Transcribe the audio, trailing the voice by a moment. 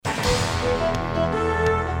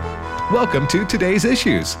Welcome to Today's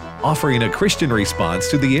Issues, offering a Christian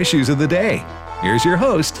response to the issues of the day. Here's your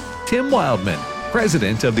host, Tim Wildman,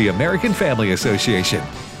 President of the American Family Association.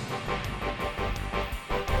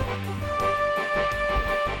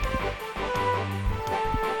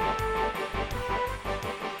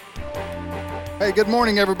 Hey, good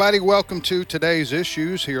morning, everybody. Welcome to Today's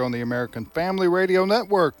Issues here on the American Family Radio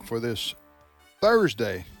Network for this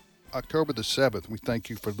Thursday, October the 7th. We thank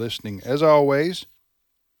you for listening as always,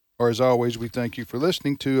 we thank you for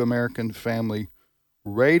listening to American Family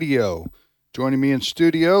Radio. Joining me in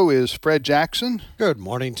studio is Fred Jackson. Good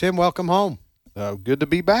morning, Tim. Welcome home. Good to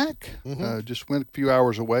be back. Just went a few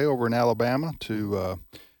hours away over in Alabama to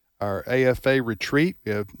our AFA retreat.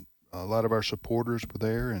 We have a lot of our supporters were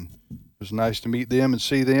there, and it was nice to meet them and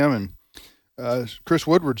see them. And Chris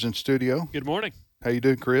Woodward's in studio. Good morning. How you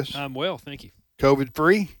doing, Chris? I'm well, thank you.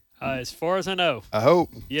 COVID-free? As far as I know. I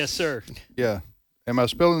hope. Yes, sir. Yeah. Am I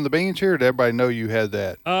spilling the beans here? Did everybody know you had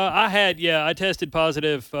that? I tested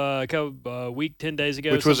positive a 10 days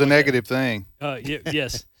ago. Which was a negative thing.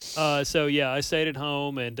 Yes. I stayed at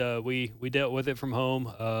home, and we dealt with it from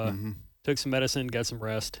home. Took some medicine, got some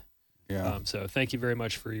rest. Yeah. So thank you very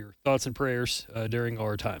much for your thoughts and prayers during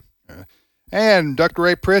our time. And Dr.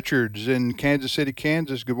 Ray Pritchard's in Kansas City,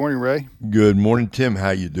 Kansas. Good morning, Ray. Good morning, Tim.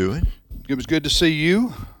 How you doing? It was good to see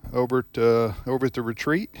you over at the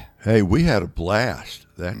retreat. Hey, we had a blast.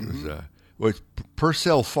 That was it's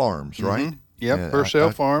Purcell Farms, right? Yep, And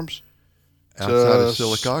Purcell Farms. Outside of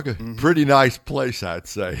Sylacauga. Pretty nice place, I'd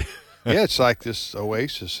say. Yeah, it's like this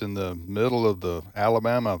oasis in the middle of the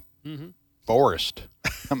Alabama forest.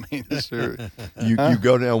 I mean, you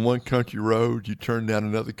go down one country road, you turn down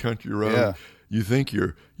another country road. Yeah. You think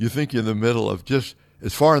you're in the middle of just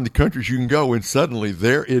as far in the country as you can go, and suddenly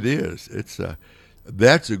there it is.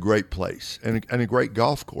 That's a great place and a great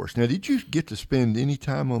golf course. Now, did you get to spend any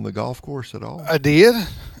time on the golf course at all? I did.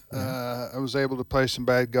 I was able to play some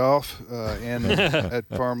bad golf at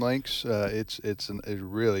Farm Links. It's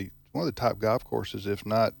really one of the top golf courses, if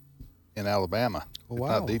not in Alabama. Oh, wow.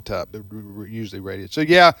 If not the top. They're usually rated. So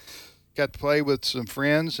yeah, got to play with some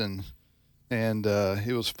friends and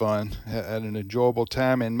it was fun. Had an enjoyable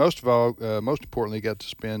time, and most importantly, got to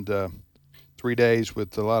spend 3 days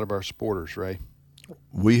with a lot of our supporters. Ray.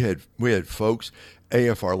 We had folks,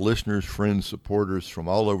 AFR listeners, friends, supporters from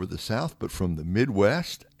all over the South, but from the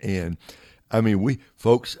Midwest, and I mean,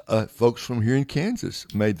 folks from here in Kansas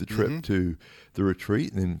made the trip to the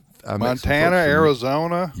retreat, and I Montana,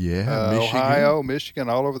 Arizona, Michigan. Ohio, Michigan,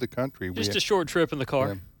 all over the country. Just a short trip in the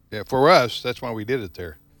car. Yeah, for us, that's why we did it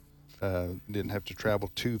there. Didn't have to travel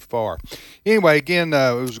too far. Anyway, again,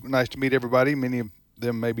 it was nice to meet everybody. Many of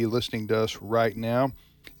them may be listening to us right now.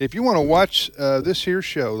 If you want to watch this here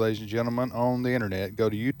show, ladies and gentlemen, on the internet, go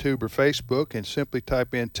to YouTube or Facebook and simply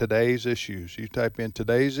type in Today's Issues. You type in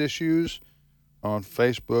Today's Issues on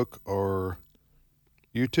Facebook or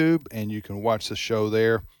YouTube, and you can watch the show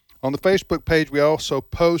there. On the Facebook page, we also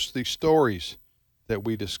post the stories that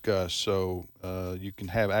we discuss, so you can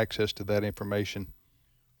have access to that information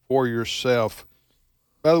for yourself.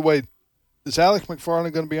 By the way, is Alex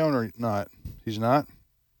McFarland going to be on or not? He's not?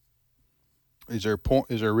 Is there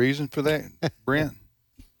a reason for that, Brent?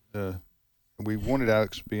 We wanted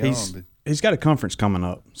Alex to be on. But he's got a conference coming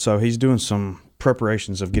up, so he's doing some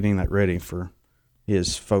preparations of getting that ready for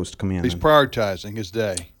his folks to come in. He's prioritizing his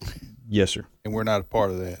day. Yes, sir. And we're not a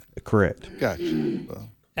part of that. Correct. Gotcha. Well,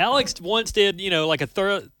 Alex once did, like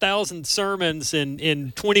 1,000 sermons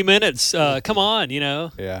in 20 minutes. Come on,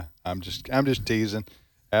 Yeah, I'm just teasing.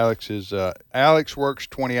 Alex works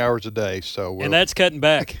 20 hours a day, and that's cutting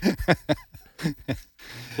back.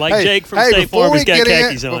 Jake from State Farm has got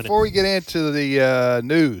khakis on it. Before we get into the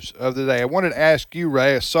news of the day, I wanted to ask you,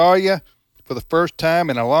 Ray. I saw you for the first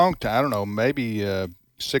time in a long time. I don't know, maybe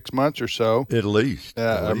 6 months or so. At least.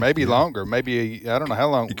 Or maybe longer. Maybe, I don't know how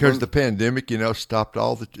long. Because the pandemic, stopped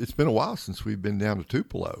it's been a while since we've been down to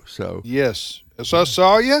Tupelo. So. Yes. So I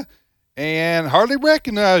saw you and hardly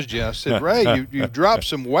recognized you. I said, Ray, you dropped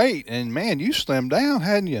some weight, and, man, you slimmed down,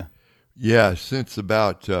 hadn't you? Yeah, since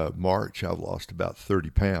about March, I've lost about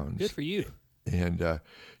 30 pounds. Good for you. And,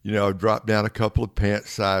 I've dropped down a couple of pant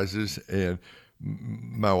sizes, and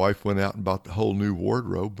my wife went out and bought the whole new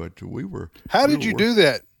wardrobe, but we were. How did you do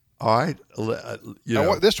that? All right.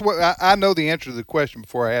 This is what I know the answer to the question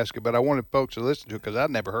before I ask it, but I wanted folks to listen to it because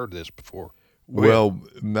I'd never heard this before. Well,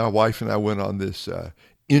 my wife and I went on this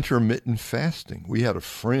intermittent fasting. We had a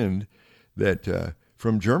friend that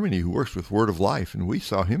from Germany who works with Word of Life, and we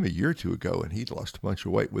saw him a year or two ago, and he'd lost a bunch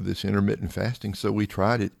of weight with this intermittent fasting, so we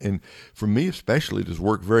tried it. And for me especially, it has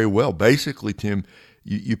worked very well. Basically, Tim,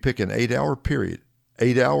 you pick an 8-hour period,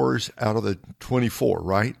 8 hours out of the 24,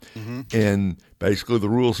 right? And basically the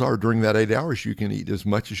rules are during that 8 hours, you can eat as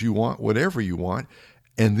much as you want, whatever you want.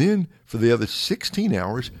 And then for the other 16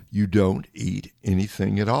 hours, you don't eat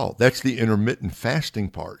anything at all. That's the intermittent fasting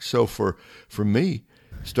part. So for me,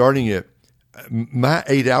 starting at my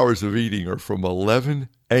 8 hours of eating are from 11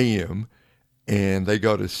 a.m. and they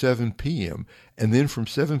go to 7 p.m. And then from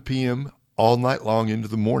 7 p.m. all night long into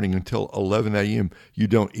the morning until 11 a.m., you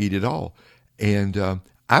don't eat at all. And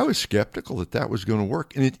I was skeptical that was going to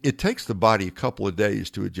work. And it takes the body a couple of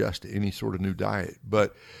days to adjust to any sort of new diet.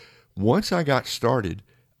 But once I got started,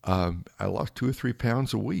 I lost 2 or 3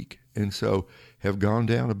 pounds a week. And so have gone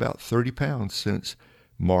down about 30 pounds since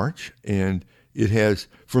March. And it has,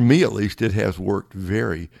 for me at least, it has worked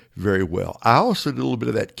very, very well. I also did a little bit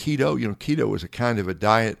of that keto. Keto is a kind of a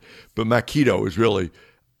diet, but my keto is really,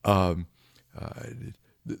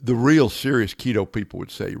 the real serious keto people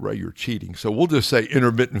would say, Ray, you're cheating. So we'll just say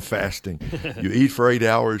intermittent fasting. You eat for 8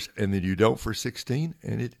 hours and then you don't for 16,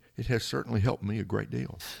 and it has certainly helped me a great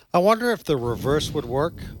deal. I wonder if the reverse would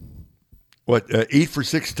work. What, eat for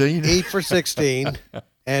 16? Eat for 16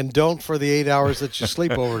 and don't for the 8 hours that you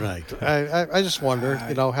sleep overnight. I just wonder,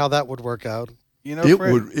 how that would work out.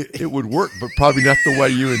 It would work, but probably not the way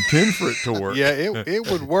you intend for it to work. Yeah, it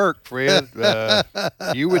would work, Fred.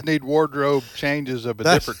 You would need wardrobe changes of a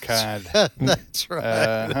different kind. That's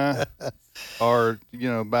right. Or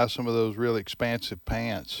buy some of those really expansive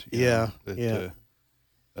pants.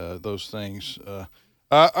 Those things.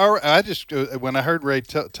 I just when I heard Ray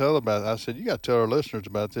tell about it, I said, you got to tell our listeners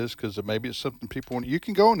about this because maybe it's something people want. You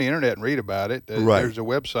can go on the internet and read about it. Right. There's a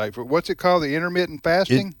website for what's it called, the intermittent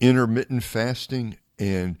fasting? Intermittent fasting,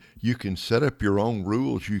 and you can set up your own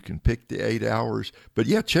rules. You can pick the 8 hours. But,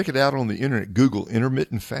 yeah, check it out on the internet. Google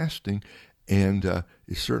intermittent fasting, and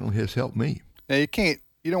it certainly has helped me. Now, you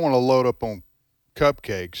don't want to load up on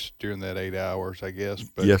cupcakes during that 8 hours, I guess.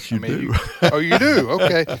 But, yes, you do. You do?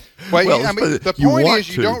 Okay. Well, the point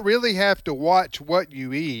is you don't really have to watch what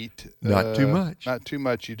you eat. Not too much. Not too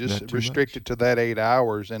much. You just restrict it to that 8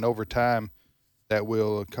 hours, and over time that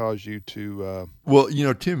will cause you to well,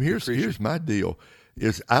 Tim, here's my deal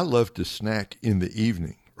is I love to snack in the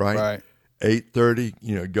evening, right? Right.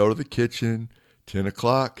 8:30, go to the kitchen, 10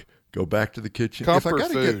 o'clock, go back to the kitchen.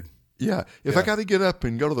 Comfort food. If I got to get up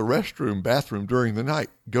and go to the bathroom during the night,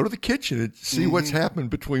 go to the kitchen and see what's happened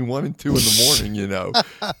between 1 and 2 in the morning,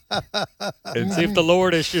 And see if the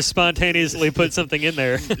Lord has just spontaneously put something in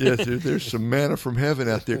there. Yes, there's some manna from heaven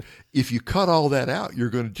out there. If you cut all that out, you're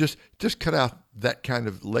going to just cut out that kind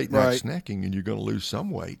of late night snacking, and you're going to lose some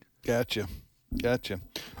weight. Gotcha.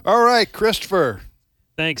 All right, Christopher.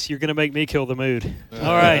 Thanks. You're going to make me kill the mood.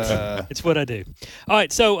 All right. It's what I do. All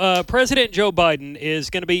right. So President Joe Biden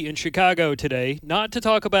is going to be in Chicago today, not to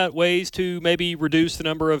talk about ways to maybe reduce the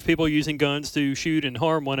number of people using guns to shoot and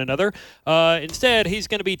harm one another. Instead, he's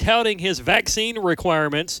going to be touting his vaccine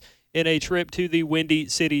requirements in a trip to the Windy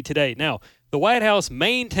City today. Now, the White House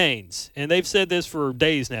maintains, and they've said this for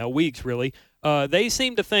days now, weeks really, they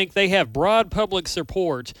seem to think they have broad public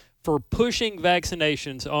support for pushing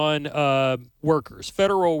vaccinations on workers,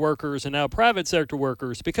 federal workers, and now private sector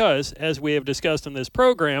workers because, as we have discussed in this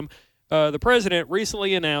program, the president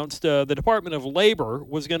recently announced the Department of Labor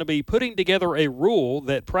was going to be putting together a rule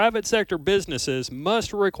that private sector businesses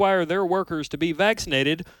must require their workers to be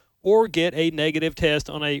vaccinated or get a negative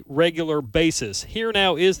test on a regular basis. Here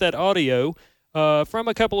now is that audio from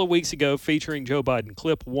a couple of weeks ago featuring Joe Biden.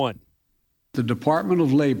 Clip 1. The Department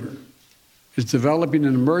of Labor is developing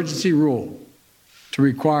an emergency rule to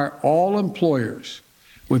require all employers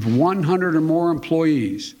with 100 or more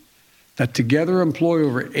employees that together employ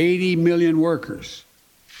over 80 million workers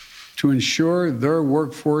to ensure their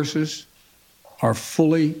workforces are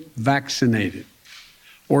fully vaccinated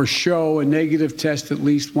or show a negative test at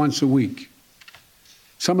least once a week.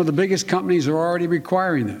 Some of the biggest companies are already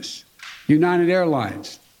requiring this. United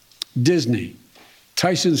Airlines, Disney,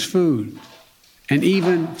 Tyson's Food, and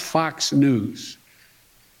even Fox News.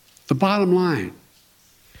 The bottom line,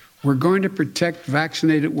 we're going to protect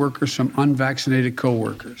vaccinated workers from unvaccinated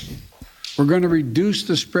coworkers. We're going to reduce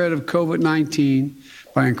the spread of COVID-19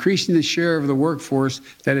 by increasing the share of the workforce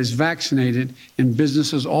that is vaccinated in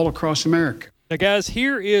businesses all across America. Now, guys,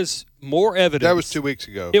 here is more evidence. That was 2 weeks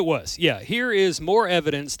ago. It was, yeah. Here is more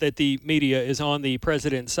evidence that the media is on the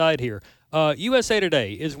president's side here. USA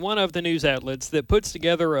Today is one of the news outlets that puts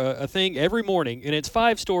together a thing every morning, and it's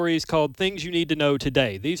 5 stories called Things You Need to Know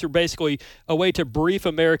Today. These are basically a way to brief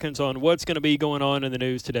Americans on what's going to be going on in the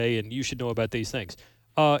news today, and you should know about these things.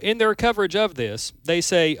 In their coverage of this, they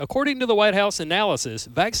say, according to the White House analysis,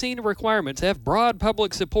 vaccine requirements have broad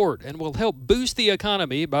public support and will help boost the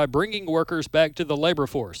economy by bringing workers back to the labor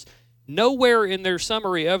force. Nowhere in their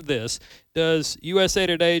summary of this does USA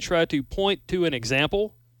Today try to point to an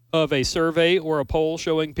example of a survey or a poll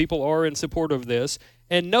showing people are in support of this.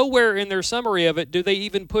 And nowhere in their summary of it do they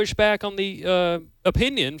even push back on the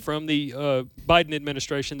opinion from the Biden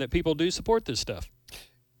administration that people do support this stuff.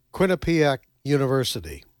 Quinnipiac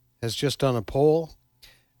University has just done a poll,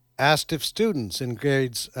 asked if students in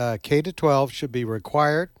grades K to 12 should be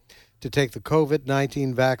required to take the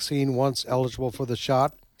COVID-19 vaccine once eligible for the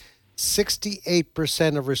shot.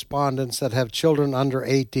 68% of respondents that have children under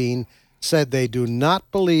 18 said they do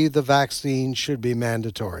not believe the vaccine should be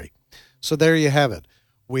mandatory. So there you have it.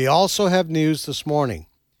 We also have news this morning,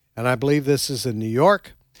 and I believe this is in New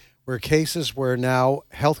York, where cases where now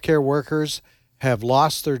healthcare workers have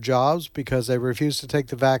lost their jobs because they refuse to take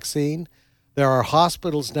the vaccine. There are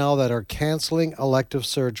hospitals now that are canceling elective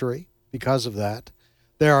surgery because of that.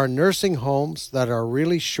 There are nursing homes that are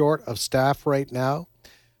really short of staff right now.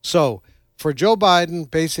 So for Joe Biden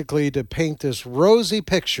basically to paint this rosy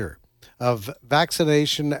picture of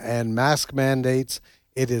vaccination and mask mandates,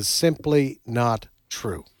 it is simply not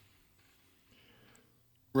true.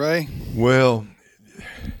 Ray? Well,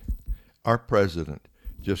 our president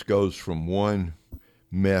just goes from one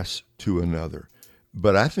mess to another.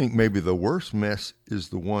 But I think maybe the worst mess is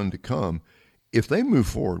the one to come if they move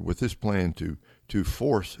forward with this plan to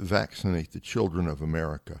force vaccinate the children of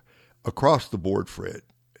America. Across the board, Fred,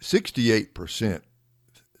 68%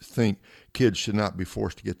 think kids should not be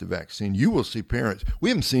forced to get the vaccine. You will see parents, we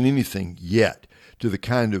haven't seen anything yet to the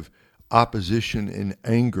kind of opposition and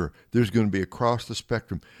anger there's going to be across the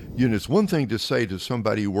spectrum. You know, it's one thing to say to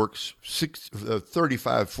somebody who works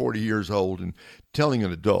 35, 40 years old and telling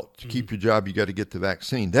an adult to keep your job, you got to get the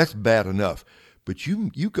vaccine. That's bad enough. But you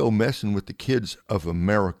go messing with the kids of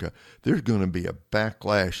America, there's going to be a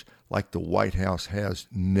backlash like the White House has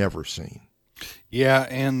never seen. Yeah,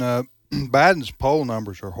 and Biden's poll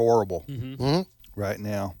numbers are horrible right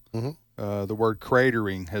now. The word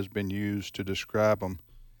cratering has been used to describe them.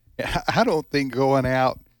 I don't think going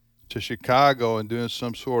out to Chicago and doing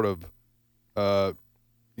some sort of,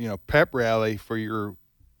 pep rally for your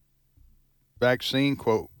vaccine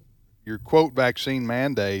vaccine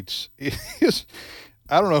mandates is.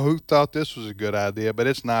 I don't know who thought this was a good idea, but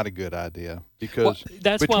it's not a good idea because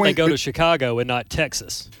that's why they go to Chicago and not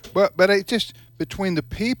Texas. But it just between the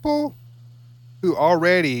people who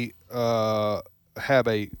already have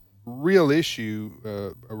a real issue,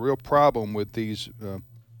 a real problem with these.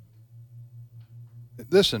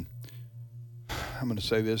 Listen, I'm going to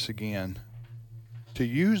say this again. To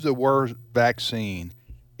use the word vaccine,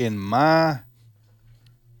 in my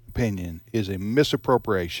opinion, is a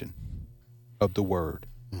misappropriation of the word.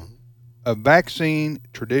 A vaccine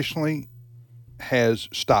traditionally has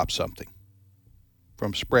stopped something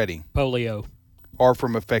from spreading. Polio. Or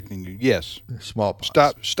from affecting you. Yes. Smallpox.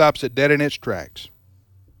 Stops it dead in its tracks.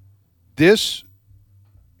 This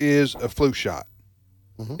is a flu shot.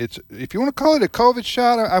 It's if you want to call it a COVID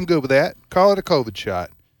shot, I'm good with that. Call it a COVID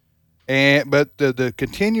shot. But the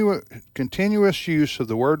continuous use of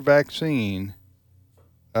the word vaccine,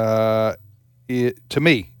 to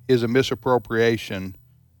me, is a misappropriation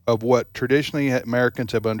of what traditionally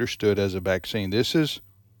Americans have understood as a vaccine. This is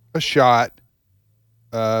a shot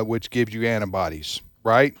which gives you antibodies,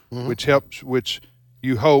 right? Which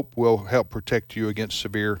you hope will help protect you against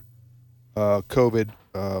severe COVID.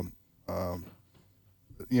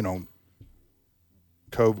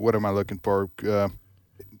 COVID. What am I looking for?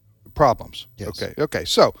 Problems. Yes. Okay.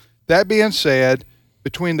 So that being said,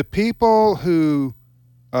 between the people who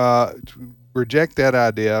reject that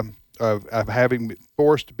idea of having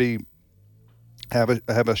forced to have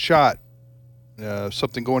a shot,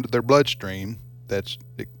 something going to their bloodstream that's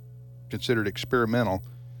considered experimental,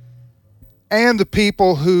 and the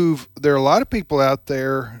people there are a lot of people out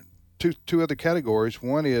there. Two other categories.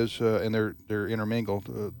 One is, and they're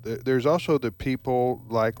intermingled. There's also the people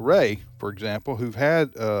like Ray, for example, who've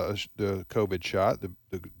had the COVID shot, the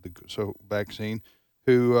vaccine,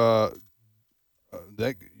 who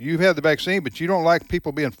you've had the vaccine, but you don't like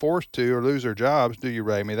people being forced to or lose their jobs, do you,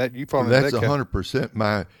 Ray? I mean, that you fall into that. That's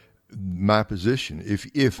 100% my position.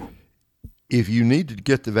 If you need to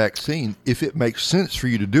get the vaccine, if it makes sense for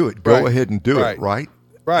you to do it, go ahead and do it. Right.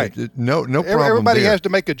 Right. No problem. Everybody there. has to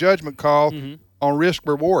make a judgment call on risk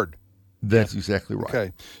reward. That's exactly right.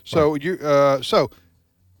 Okay. So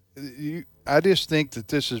I just think that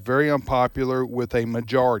this is very unpopular with a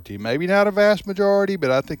majority. Maybe not a vast majority,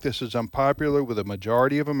 but I think this is unpopular with a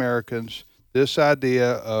majority of Americans this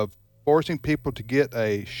idea of forcing people to get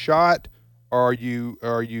a shot, or you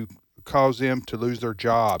cause them to lose their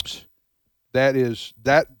jobs. That's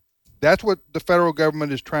what the federal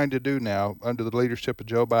government is trying to do now under the leadership of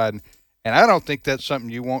Joe Biden, and I don't think that's something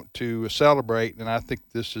you want to celebrate. And I think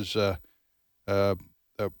this is a bad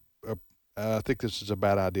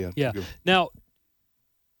idea. Yeah. Now,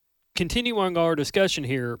 continuing our discussion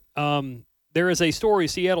here, there is a story.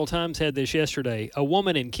 Seattle Times had this yesterday. A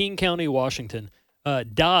woman in King County, Washington,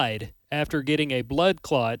 died after getting a blood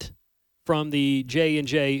clot from the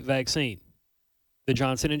J&J vaccine, the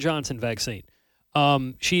Johnson & Johnson vaccine.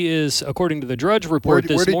 She is, according to the Drudge Report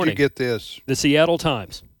this morning. Where did you get this? The Seattle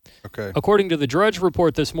Times. Okay. According to the Drudge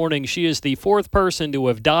Report this morning, she is the fourth person to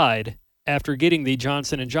have died after getting the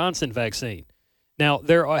Johnson & Johnson vaccine. Now,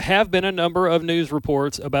 there have been a number of news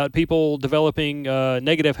reports about people developing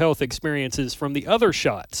negative health experiences from the other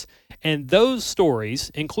shots. And those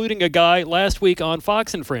stories, including a guy last week on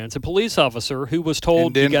Fox & Friends, a police officer who was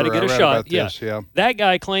told you got to get a shot. Yeah. That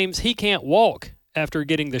guy claims he can't walk after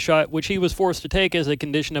getting the shot, which he was forced to take as a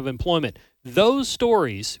condition of employment. Those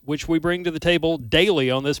stories, which we bring to the table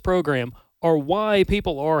daily on this program, are why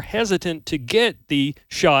people are hesitant to get the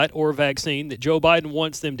shot or vaccine that Joe Biden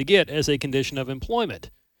wants them to get as a condition of employment.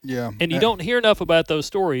 Yeah. And you don't hear enough about those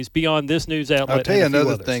stories beyond this news outlet. I'll tell you and a few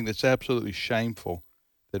another others. thing that's absolutely shameful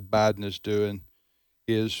that Biden is doing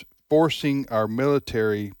is forcing our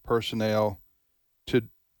military personnel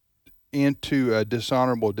into a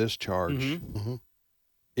dishonorable discharge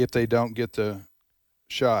if they don't get the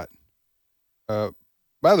shot.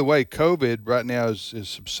 By the way, COVID right now is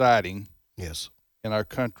subsiding. Yes. In our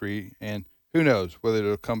country, and who knows whether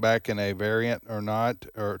it'll come back in a variant or not,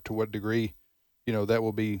 or to what degree, that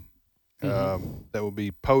will be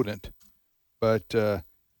potent. But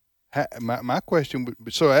my question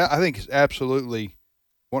would, so I think it's absolutely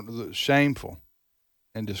shameful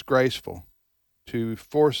and disgraceful to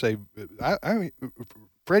force I mean,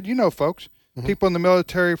 Fred, folks, people in the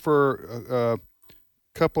military for a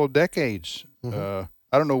couple of decades.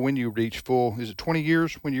 I don't know when you reach full. Is it 20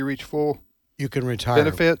 years when you reach full? You can retire.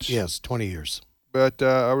 Benefits? Yes, 20 years. But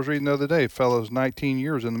I was reading the other day, a fellow's 19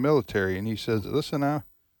 years in the military, and he says, listen, I've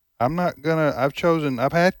had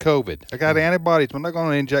COVID. I got antibodies. I'm not going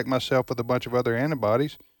to inject myself with a bunch of other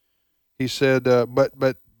antibodies. He said, but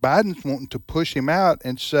Biden's wanting to push him out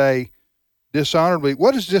and say dishonorably.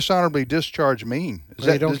 What does dishonorably discharge mean?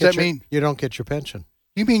 Does that mean you don't get your pension?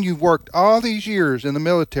 You mean you've worked all these years in the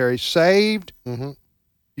military, saved,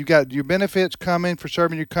 you got your benefits coming for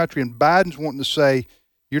serving your country, and Biden's wanting to say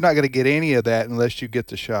you're not going to get any of that unless you get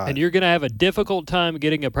the shot. And you're going to have a difficult time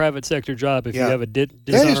getting a private sector job if you have a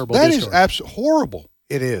dishonorable discharge. That is absolutely horrible.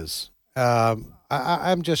 It is.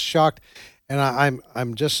 I'm just shocked, and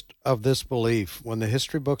I'm just of this belief. When the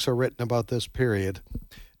history books are written about this period,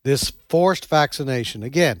 this forced vaccination,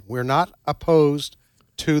 again, we're not opposed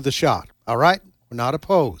to the shot, all right? We're not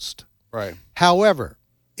opposed. Right. However,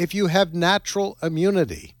 if you have natural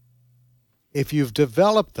immunity, if you've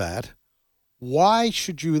developed that, why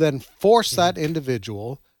should you then force that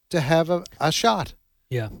individual to have a shot?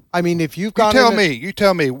 Yeah. I mean, if you've got you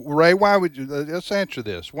tell me, Ray, why would you? Let's answer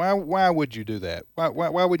this. Why would you do that? Why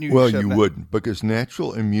wouldn't you? Well, you wouldn't, because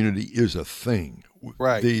natural immunity is a thing.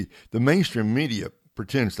 Right. The mainstream media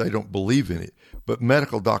pretends they don't believe in it, but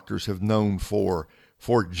medical doctors have known for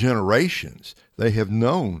generations. They have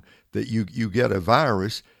known that you get a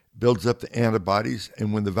virus, builds up the antibodies,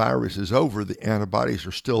 and when the virus is over, the antibodies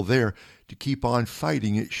are still there to keep on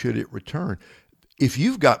fighting it should it return. If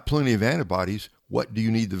you've got plenty of antibodies, what do you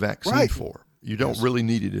need the vaccine for? You don't really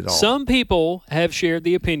need it at all. Some people have shared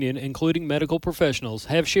the opinion, including medical professionals,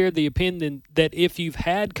 have shared the opinion that if you've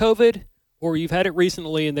had COVID or you've had it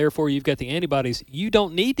recently and therefore you've got the antibodies, you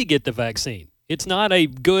don't need to get the vaccine. It's not a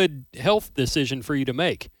good health decision for you to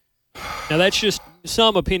make. Now, that's just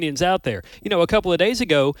some opinions out there. A couple of days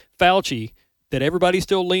ago, Fauci, that everybody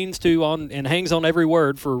still leans to on and hangs on every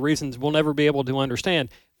word for reasons we'll never be able to understand,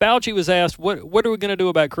 Fauci was asked, what are we going to do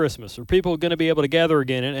about Christmas? Are people going to be able to gather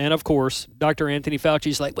again? And of course, Dr. Anthony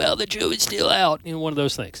Fauci's like, well, the jury is still out. One of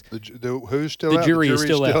those things. Who's still out? The jury is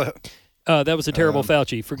still out. That was a terrible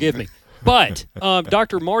Fauci. Forgive me. But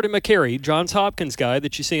Dr. Martin Makary, Johns Hopkins guy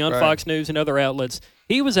that you see on Fox News and other outlets,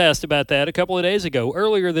 he was asked about that a couple of days ago,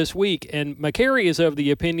 earlier this week, and Makary is of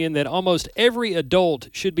the opinion that almost every adult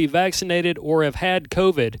should be vaccinated or have had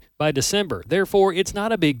COVID by December. Therefore, it's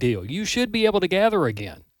not a big deal. You should be able to gather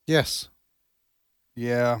again. Yes.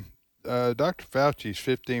 Yeah. Dr. Fauci's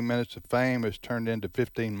 15 minutes of fame has turned into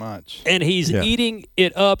 15 months. And he's eating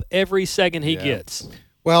it up every second he gets.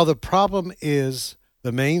 Well, the problem is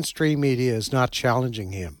the mainstream media is not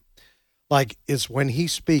challenging him. like it's when he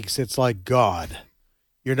speaks, it's like God.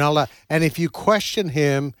 You're not allowed. And if you question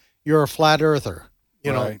him, you're a flat earther.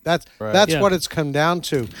 You know, that's what it's come down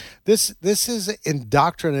to. This is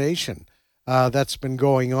indoctrination that's been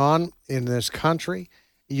going on in this country.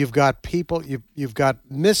 You've got people, you've got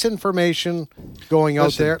misinformation going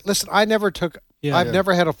out there. Listen, I've never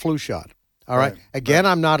had a flu shot. All right. Again,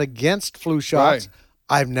 I'm not against flu shots.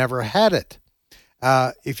 I've never had it.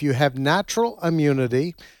 If you have natural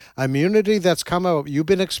immunity that's come out, you've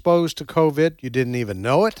been exposed to COVID, you didn't even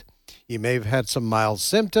know it. You may have had some mild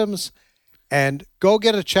symptoms. And go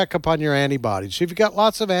get a checkup on your antibodies. If you've got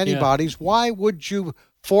lots of antibodies, why would you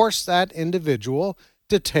force that individual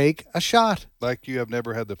to take a shot? Like you have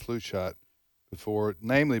never had the flu shot before,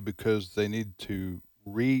 namely because they need to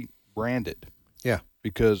rebrand it. Yeah.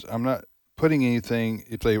 Because I'm not putting anything,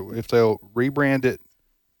 if they'll rebrand it,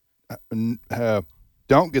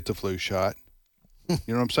 don't get the flu shot. You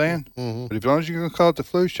know what I'm saying? Mm-hmm. But as long as you're going to call it the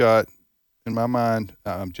flu shot, in my mind,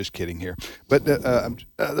 I'm just kidding here. But that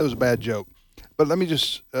was a bad joke. But let me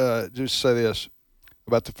just say this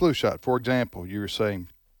about the flu shot. For example, you were saying,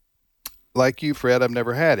 like you, Fred, I've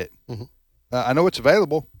never had it. Mm-hmm. I know it's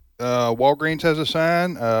available. Walgreens has a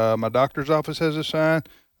sign. My doctor's office has a sign.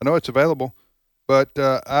 I know it's available. But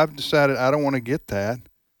I've decided I don't want to get that.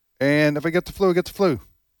 And if I get the flu, I get the flu.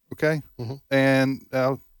 Okay? Mm-hmm. And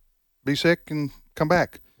I'll be sick and come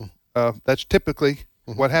back. Mm-hmm. That's typically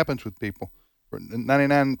what happens with people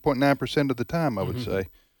 99.9% of the time, I would say.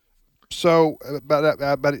 So,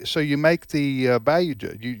 so you make the value,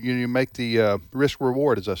 you make the risk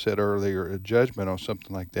reward, as I said earlier, a judgment on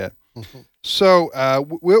something like that. Mm-hmm. So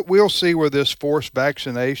we'll see where this forced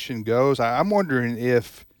vaccination goes. I'm wondering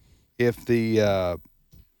if the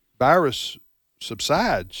virus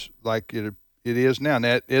subsides like it is now.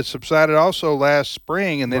 Now it subsided also last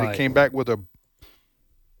spring, and then it came back with a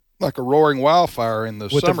roaring wildfire in the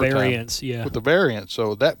summertime. With the variants, With the variants.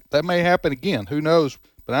 So that may happen again. Who knows?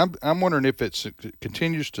 But I'm wondering if it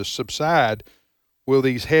continues to subside, will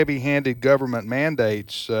these heavy-handed government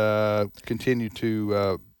mandates continue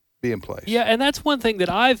to be in place? Yeah, and that's one thing that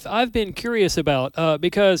I've been curious about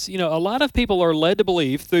because, a lot of people are led to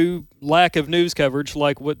believe through lack of news coverage,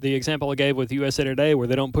 like what the example I gave with USA Today, where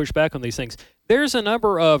they don't push back on these things. There's a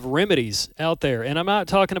number of remedies out there, and I'm not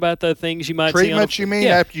talking about the things you might treatments. See you mean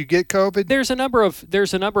after you get COVID? There's a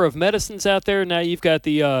number of medicines out there now. You've got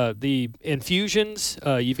the infusions,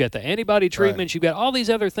 you've got the antibody treatments, you've got all these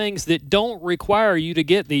other things that don't require you to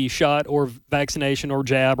get the shot or vaccination or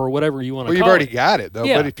jab or whatever you want to call it. Well, you've already got it though.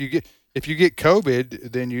 Yeah. But if you get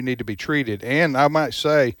COVID, then you need to be treated. And I might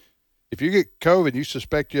say, if you get COVID, you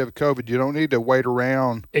suspect you have COVID, you don't need to wait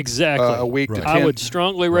around a week to 10. I would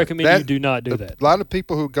strongly recommend you do not do that. A lot of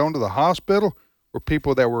people who go to the hospital were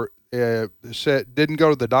people that were didn't go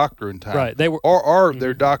to the doctor in time. Right. They were, or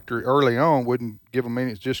their doctor early on wouldn't give them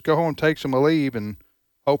any. Just go home, take some leave, and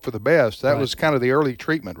hope for the best. That was kind of the early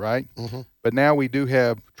treatment, right? Mm-hmm. But now we do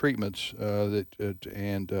have treatments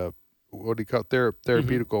what do you call it?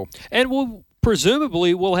 Therapeutical. And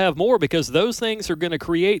presumably we'll have more because those things are going to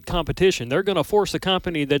create competition. They're going to force a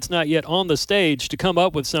company that's not yet on the stage to come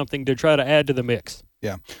up with something to try to add to the mix.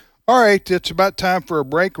 Yeah. All right. It's about time for a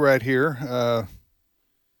break right here.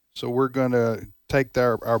 So we're going to take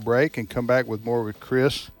our break and come back with more with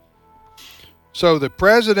Chris. So the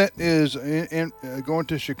president is going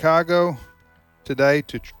to Chicago today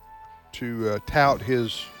to tout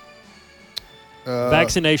his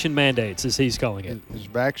vaccination mandates, as he's calling it. His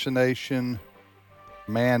vaccination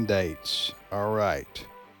mandates. All right.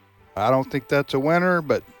 I don't think that's a winner,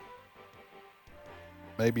 but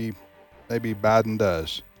maybe Biden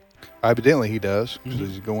does. Evidently he does, because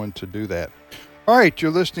he's going to do that. All right, you're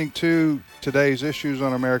listening to today's Issues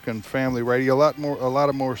on American Family Radio. A lot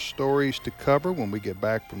of more stories to cover when we get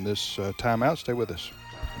back from this timeout. Stay with us.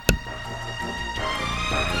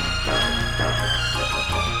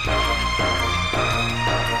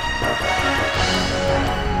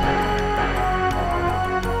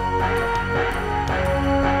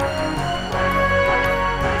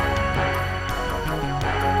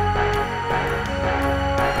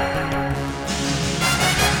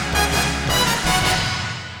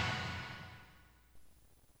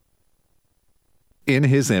 In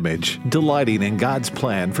His Image, delighting in God's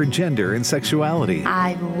plan for gender and sexuality.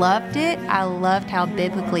 I loved it. I loved how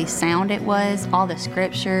biblically sound it was, all the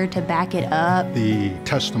scripture to back it up. The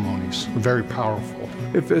testimonies were very powerful.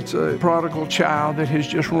 If it's a prodigal child that has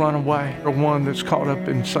just run away, or one that's caught up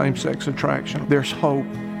in same-sex attraction, there's hope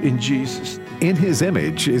in Jesus. In His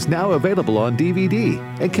Image is now available on DVD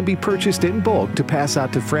and can be purchased in bulk to pass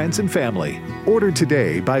out to friends and family. Order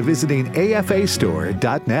today by visiting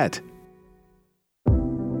afastore.net.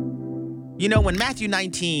 You know, in Matthew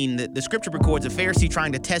 19, the scripture records a Pharisee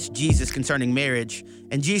trying to test Jesus concerning marriage,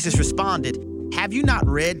 and Jesus responded, "Have you not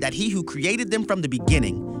read that he who created them from the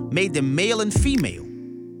beginning made them male and female?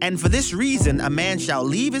 And for this reason, a man shall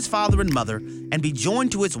leave his father and mother and be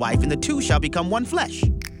joined to his wife, and the two shall become one flesh."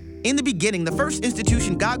 In the beginning, the first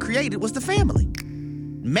institution God created was the family.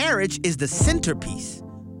 Marriage is the centerpiece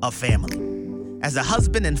of family. As a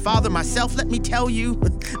husband and father myself, let me tell you,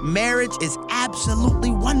 marriage is absolutely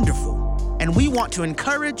wonderful. And we want to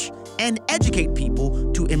encourage and educate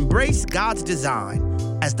people to embrace God's design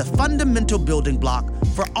as the fundamental building block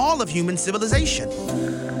for all of human civilization,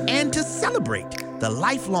 and to celebrate the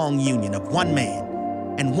lifelong union of one man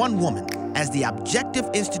and one woman as the objective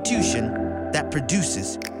institution that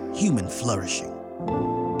produces human flourishing.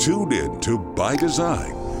 Tune in to By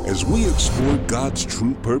Design as we explore God's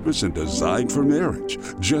true purpose and design for marriage.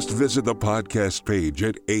 Just visit the podcast page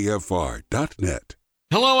at afr.net.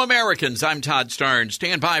 Hello, Americans. I'm Todd Starnes.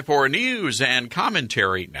 Stand by for news and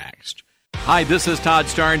commentary next. Hi, this is Todd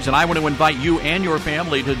Starnes, and I want to invite you and your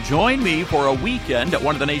family to join me for a weekend at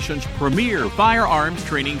one of the nation's premier firearms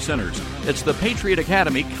training centers. It's the Patriot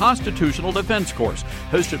Academy Constitutional Defense Course,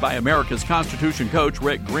 hosted by America's Constitution coach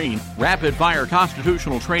Rick Green. Rapid fire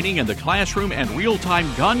constitutional training in the classroom and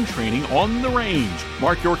real-time gun training on the range.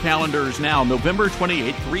 Mark your calendars now. November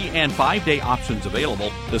 28th, 3 and 5 day options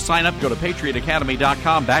available. To sign up, go to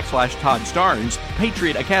patriotacademy.com/Todd Starnes.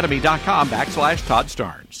 patriotacademy.com/Todd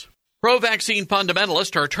Starnes. Pro-vaccine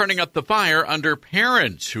fundamentalists are turning up the fire under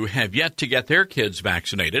parents who have yet to get their kids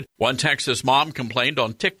vaccinated. One Texas mom complained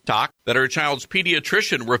on TikTok that her child's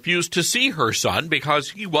pediatrician refused to see her son because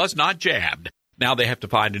he was not jabbed. Now they have to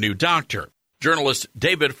find a new doctor. Journalist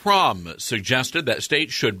David Fromm suggested that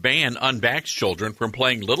states should ban unvaxxed children from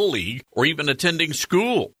playing Little League or even attending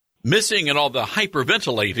school. Missing in all the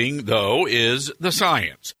hyperventilating, though, is the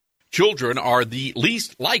science. Children are the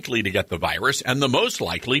least likely to get the virus and the most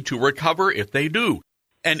likely to recover if they do.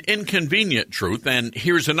 An inconvenient truth, and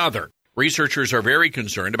here's another. Researchers are very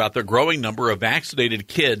concerned about the growing number of vaccinated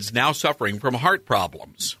kids now suffering from heart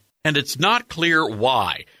problems. And it's not clear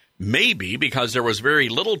why. Maybe because there was very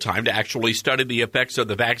little time to actually study the effects of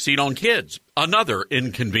the vaccine on kids. Another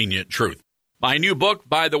inconvenient truth. My new book,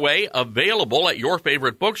 by the way, available at your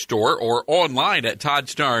favorite bookstore or online at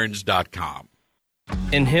toddstarnes.com.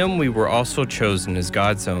 In him we were also chosen as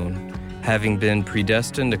God's own, having been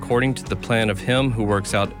predestined according to the plan of him who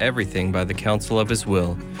works out everything by the counsel of his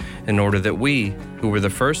will, in order that we, who were the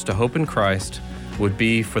first to hope in Christ, would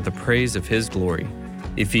be for the praise of his glory.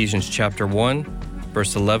 Ephesians chapter 1,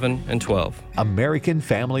 verse 11 and 12. American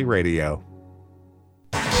Family Radio.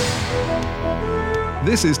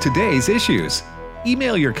 This is today's issues.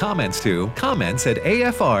 Email your comments to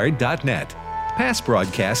comments@afr.net. Past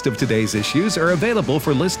broadcasts of today's issues are available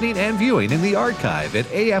for listening and viewing in the archive at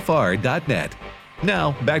afr.net.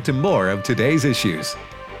 Now, back to more of today's issues.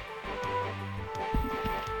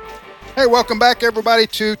 Hey, welcome back, everybody,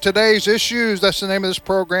 to Today's Issues. That's the name of this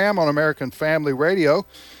program on American Family Radio.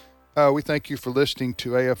 We thank you for listening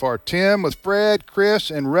to AFR Tim with Fred, Chris,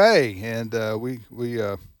 and Ray. And we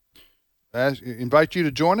invite you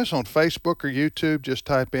to join us on Facebook or YouTube. Just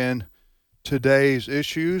type in Today's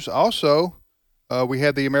Issues. Also, we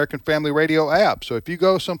have the American Family Radio app. So if you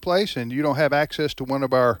go someplace and you don't have access to one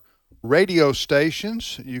of our radio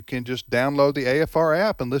stations, you can just download the AFR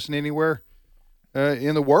app and listen anywhere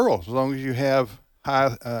in the world, as long as you have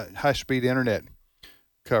high-speed internet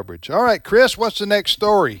coverage. All right, Chris, what's the next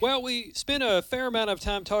story? Well, we spent a fair amount of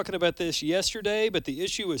time talking about this yesterday, but the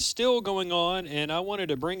issue is still going on, and I wanted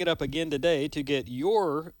to bring it up again today to get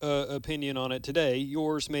your opinion on it today,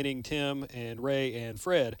 yours meaning Tim and Ray and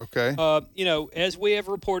Fred. Okay. As we have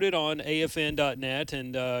reported on AFN.net,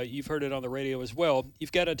 and you've heard it on the radio as well,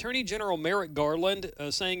 you've got Attorney General Merrick Garland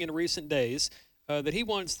saying in recent days that he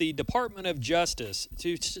wants the Department of Justice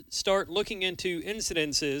to start looking into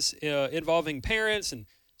incidences involving parents and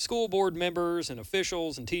school board members and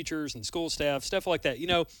officials and teachers and school staff, stuff like that.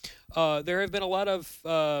 There have been a lot of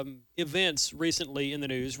events recently in the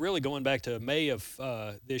news, really going back to May of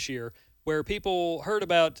this year, where people heard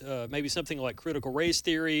about maybe something like critical race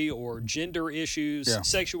theory or gender issues,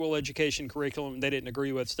 sexual education curriculum they didn't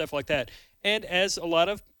agree with, stuff like that. And as a lot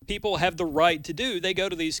of people have the right to do, they go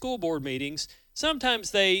to these school board meetings.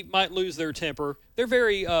 Sometimes they might lose their temper. They're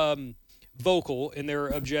very vocal in their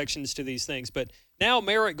objections to these things. But now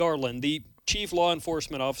Merrick Garland, the chief law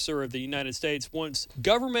enforcement officer of the United States, wants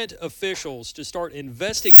government officials to start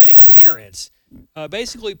investigating parents,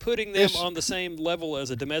 basically putting them on the same level as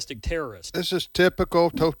a domestic terrorist. This is typical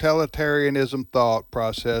totalitarianism thought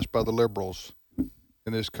process by the liberals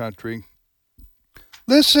in this country.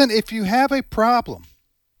 Listen, if you have a problem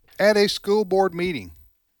at a school board meeting,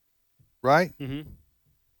 right? Mm-hmm.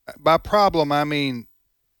 By problem, I mean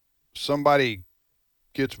somebody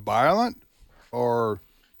gets violent or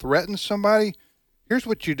threatens somebody. Here's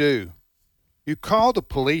what you do. You call the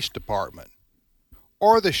police department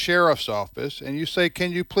or the sheriff's office, and you say,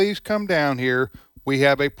 can you please come down here? We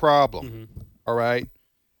have a problem. Mm-hmm. All right?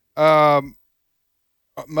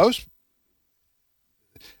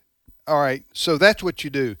 All right, so that's what you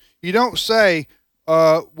do. You don't say,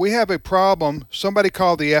 we have a problem, somebody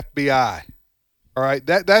call the FBI. All right,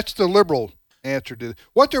 that's the liberal answer to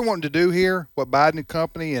what they're wanting to do here, what Biden and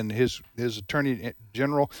company and his attorney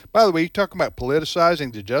general. By the way, you're talking about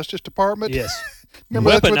politicizing the Justice Department? Yes. Remember,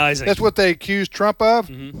 weaponizing. That's what they accused Trump of?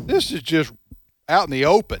 Mm-hmm. This is just out in the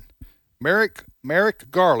open. Merrick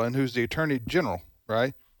Garland, who's the attorney general,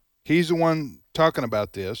 right? He's the one talking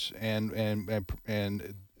about this and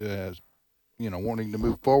wanting to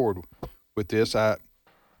move forward with this.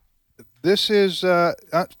 This is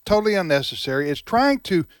totally unnecessary.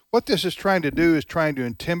 What this is trying to do is trying to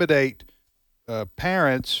intimidate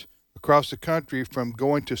parents across the country from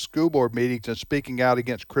going to school board meetings and speaking out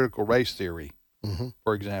against critical race theory,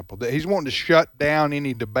 for example. He's wanting to shut down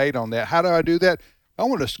any debate on that. How do I do that? I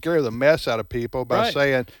want to scare the mess out of people by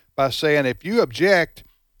saying if you object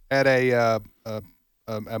at a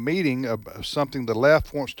meeting of something the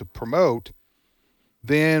left wants to promote,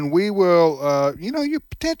 then we will, you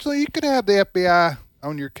could have the FBI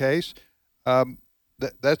on your case.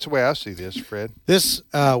 That's the way I see this, Fred.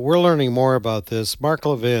 We're learning more about this. Mark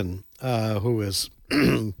Levin, who is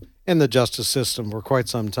in the justice system for quite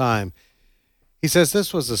some time, he says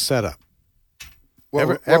this was a setup.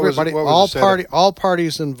 All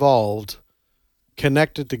parties involved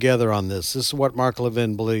connected together on this. This is what Mark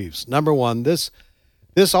Levin believes. Number one, this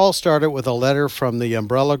all started with a letter from the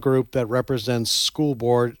umbrella group that represents school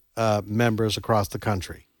board members across the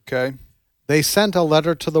country. Okay. They sent a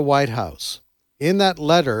letter to the White House. In that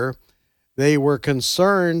letter, they were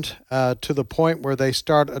concerned to the point where they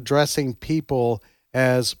start addressing people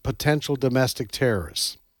as potential domestic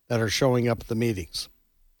terrorists that are showing up at the meetings.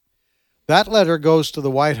 That letter goes to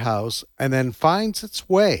the White House and then finds its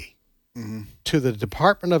way to the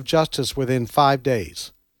Department of Justice within 5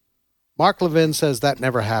 days. Mark Levin says that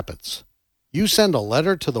never happens. You send a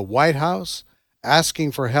letter to the White House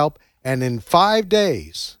asking for help, and in 5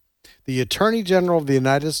 days, the Attorney General of the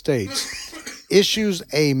United States issues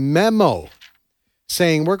a memo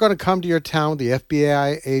saying, we're going to come to your town, the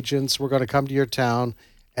FBI agents, we're going to come to your town,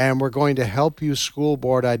 and we're going to help you, school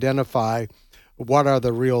board, identify what are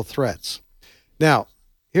the real threats. Now,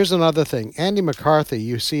 here's another thing. Andy McCarthy,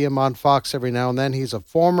 you see him on Fox every now and then. He's a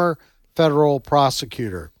former federal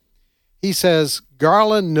prosecutor. He says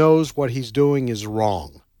Garland knows what he's doing is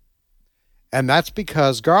wrong. And that's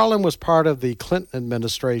because Garland was part of the Clinton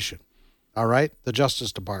administration, all right, the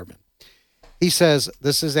Justice Department. He says,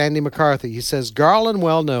 this is Andy McCarthy, he says, Garland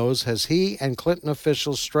well knows, as he and Clinton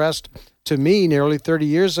officials stressed to me nearly 30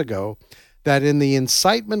 years ago, that in the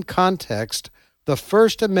incitement context, the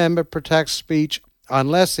First Amendment protects speech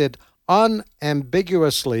unless it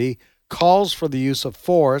unambiguously calls for the use of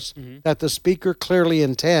force that the speaker clearly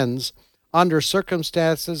intends under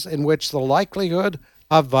circumstances in which the likelihood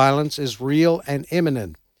of violence is real and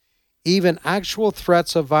imminent. Even actual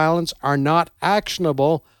threats of violence are not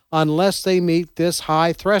actionable unless they meet this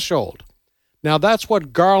high threshold. Now, that's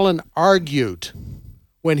what Garland argued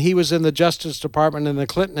when he was in the Justice Department in the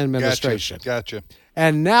Clinton administration. Gotcha.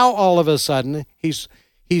 And now all of a sudden, he's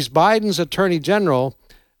Biden's attorney general.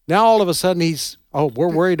 Now all of a sudden we're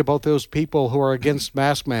worried about those people who are against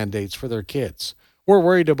mask mandates for their kids. We're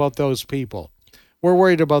worried about those people. We're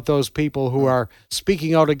worried about those people who are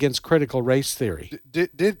speaking out against critical race theory.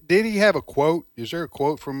 Did he have a quote? Is there a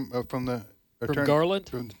quote from the attorney, Garland?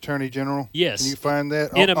 From the Attorney General? Yes. Can you find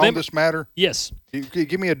that on this matter? Yes.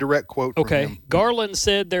 Give me a direct quote from him. Garland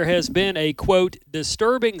said there has been a, quote,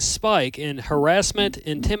 disturbing spike in harassment,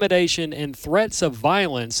 intimidation, and threats of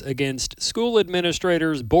violence against school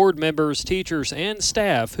administrators, board members, teachers, and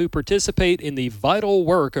staff who participate in the vital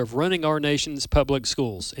work of running our nation's public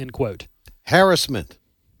schools, end quote. Harassment.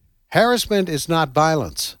 Harassment is not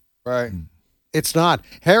violence. Right. It's not.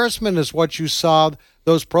 Harassment is what you saw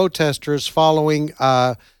those protesters following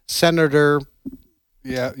Senator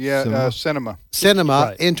Sinema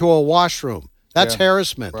right. into a washroom. That's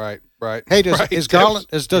harassment. Right. Hey, does Garland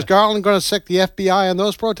going to sick the FBI on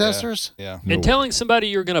those protesters? Yeah. And telling somebody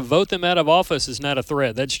you're going to vote them out of office is not a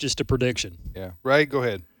threat. That's just a prediction. Yeah. Ray, go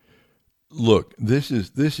ahead. Look, this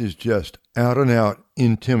is just out and out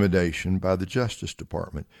intimidation by the Justice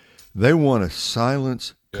Department. They want to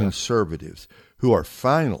silence conservatives who are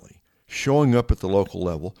finally showing up at the local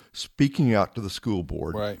level, speaking out to the school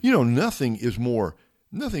board. Right. You know, nothing is more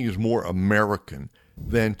American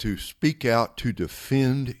than to speak out to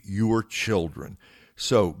defend your children.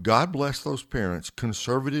 So God bless those parents,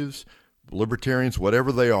 conservatives, libertarians,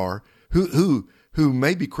 whatever they are, who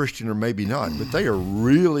may be Christian or maybe not, but they are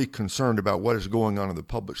really concerned about what is going on in the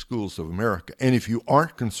public schools of America. And if you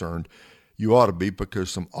aren't concerned, you ought to be, because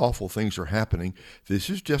some awful things are happening. This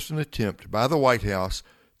is just an attempt by the White House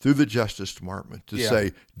through the Justice Department to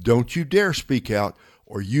say, don't you dare speak out,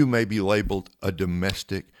 or you may be labeled a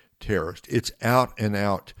domestic terrorist. It's out and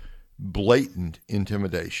out blatant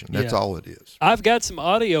intimidation. That's all it is. I've got some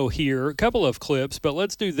audio here, a couple of clips, but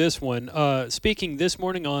let's do this one. Speaking this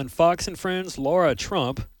morning on Fox and Friends, Laura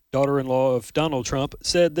Trump, daughter-in-law of Donald Trump,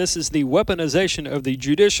 said this is the weaponization of the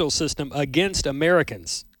judicial system against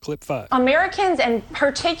Americans. Clip 5. Americans, and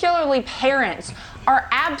particularly parents, are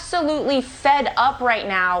absolutely fed up right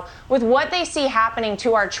now with what they see happening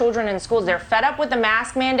to our children in schools. They're fed up with the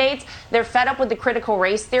mask mandates. They're fed up with the critical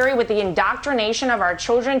race theory, with the indoctrination of our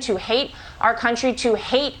children to hate our country, to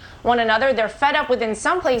hate one another. They're fed up with, in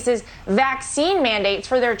some places, vaccine mandates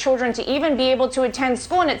for their children to even be able to attend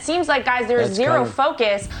school. And it seems like, guys, there's zero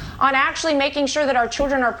focus on actually making sure that our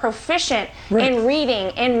children are proficient in reading,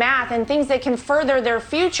 in math, and things that can further their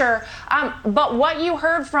future. But what you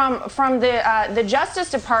heard from the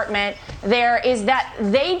Justice Department there is that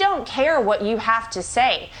they don't care what you have to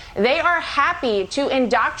say. They are happy to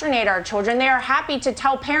indoctrinate our children. They are happy to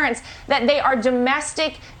tell parents that they are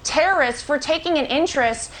domestic terrorists for taking an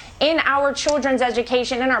interest in our children's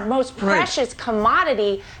education, in our most precious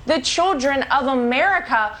commodity, the children of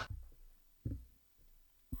America.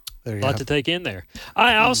 A lot to take in there.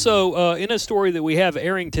 I also, in a story that we have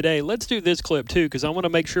airing today, let's do this clip too, because I want to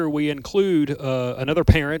make sure we include another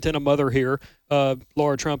parent and a mother here.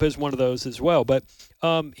 Laura Trump is one of those as well. But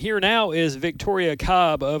here now is Victoria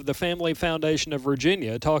Cobb of the Family Foundation of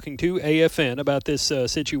Virginia talking to AFN about this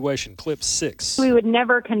situation. Clip 6. We would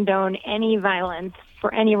never condone any violence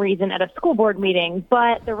for any reason at a school board meeting,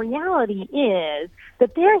 but the reality is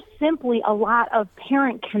that there's simply a lot of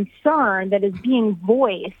parent concern that is being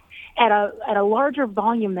voiced at a larger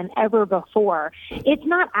volume than ever before. It's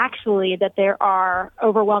not actually that there are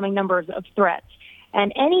overwhelming numbers of threats.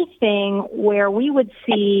 And anything where we would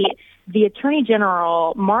see the Attorney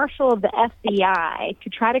General, Marshal of the FBI, to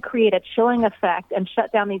try to create a chilling effect and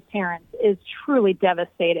shut down these parents is truly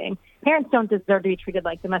devastating. Parents don't deserve to be treated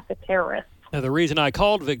like domestic terrorists. Now, the reason I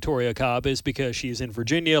called Victoria Cobb is because she's in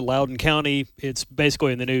Virginia, Loudoun County. It's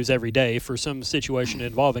basically in the news every day for some situation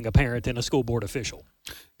involving a parent and a school board official.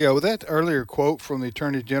 Yeah, with that earlier quote from the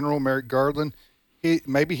Attorney General, Merrick Garland,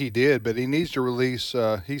 maybe he did, but he needs to release,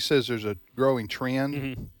 he says there's a growing trend.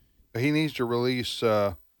 Mm-hmm. He needs to release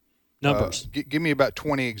numbers. Give me about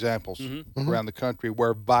 20 examples around the country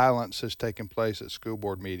where violence has taken place at school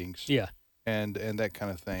board meetings. Yeah. And that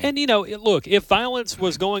kind of thing. And, look, if violence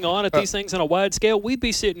was going on at these things on a wide scale, we'd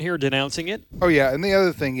be sitting here denouncing it. Oh, yeah. And the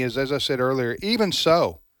other thing is, as I said earlier, even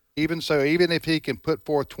if he can put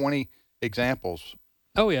forth 20 examples.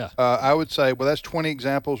 Oh, yeah. I would say, well, that's 20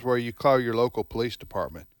 examples where you call your local police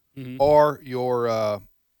department or your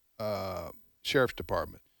sheriff's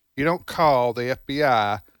department. You don't call the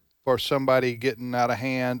FBI for somebody getting out of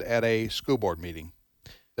hand at a school board meeting.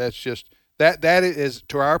 That's just... That is,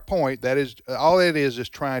 to our point, that is all it is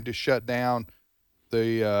trying to shut down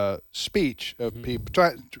the speech of people,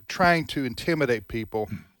 trying to intimidate people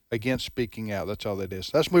against speaking out. That's all that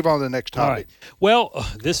is. Let's move on to the next topic. Right. Well,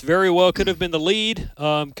 this very well could have been the lead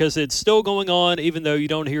because it's still going on, even though you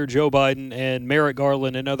don't hear Joe Biden and Merrick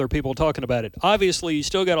Garland and other people talking about it. Obviously, you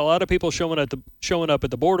still got a lot of people showing up at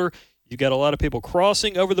the border. You got a lot of people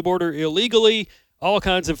crossing over the border illegally. All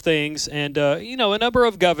kinds of things. And, a number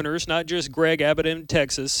of governors, not just Greg Abbott in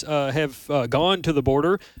Texas, have gone to the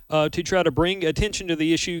border to try to bring attention to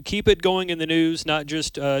the issue, keep it going in the news, not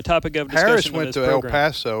just topic of discussion. Harris went to El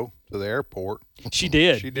Paso to the airport. She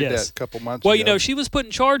did. She did that a couple months ago. Well, she was put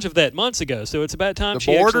in charge of that months ago, so it's about time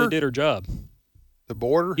she actually did her job. The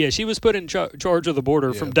border? Yeah, she was put in charge of the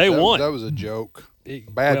border from day one. That was a joke.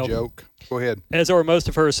 Bad joke. Go ahead. As are most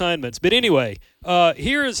of her assignments. But anyway,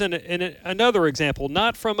 here is another example,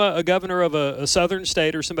 not from a governor of a southern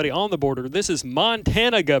state or somebody on the border. This is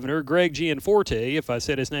Montana Governor Greg Gianforte, if I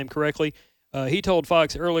said his name correctly. He told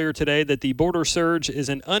Fox earlier today that the border surge is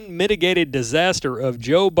an unmitigated disaster of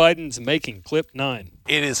Joe Biden's making. Clip 9.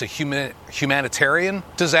 It is a humanitarian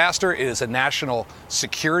disaster. It is a national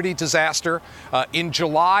security disaster. In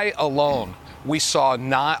July alone, we saw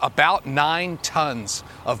about 9 tons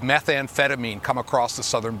of methamphetamine come across the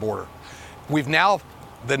southern border. We've now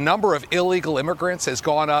The number of illegal immigrants has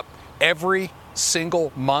gone up every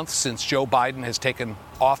single month since Joe Biden has taken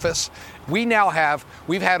office. We've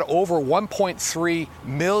had over 1.3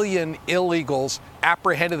 million illegals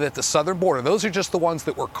apprehended at the southern border. Those are just the ones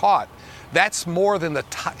that were caught. That's more than the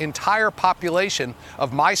entire population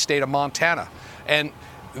of my state of Montana. And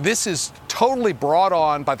this is totally brought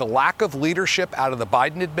on by the lack of leadership out of the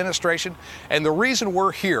Biden administration. And the reason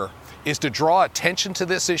we're here is to draw attention to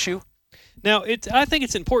this issue. Now, I think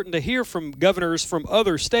it's important to hear from governors from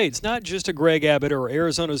other states, not just a Greg Abbott or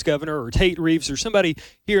Arizona's governor or Tate Reeves or somebody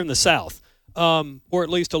here in the South, or at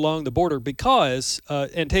least along the border, because,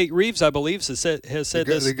 and Tate Reeves, I believe, has said this.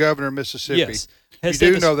 The governor of Mississippi. Yes. You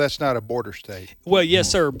do know that's not a border state. Well, yes,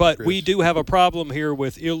 sir, but we do have a problem here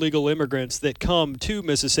with illegal immigrants that come to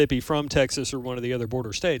Mississippi from Texas or one of the other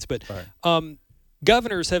border states. But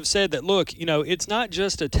governors have said that, look, it's not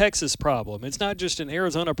just a Texas problem. It's not just an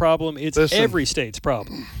Arizona problem. It's every state's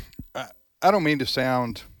problem. I don't mean to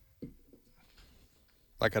sound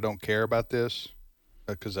like I don't care about this,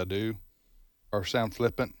 because I do, or sound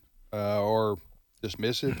flippant or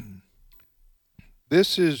dismissive.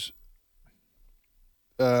 This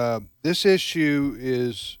issue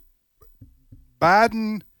is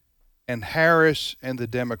Biden and Harris and the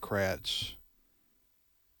Democrats.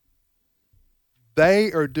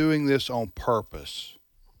 They are doing this on purpose.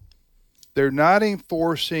 They're not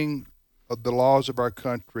enforcing the laws of our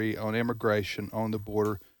country on immigration on the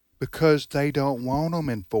border because they don't want them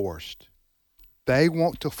enforced. They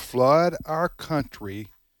want to flood our country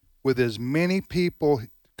with as many people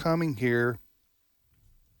coming here,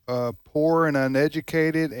 poor and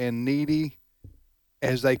uneducated and needy,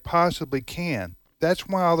 as they possibly can. That's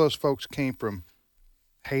why all those folks came from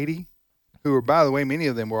Haiti, who are, by the way, many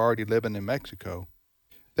of them were already living in Mexico.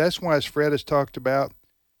 That's why, as Fred has talked about,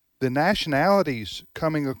 the nationalities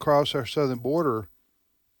coming across our southern border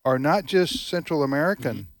are not just Central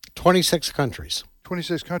American. 26 countries.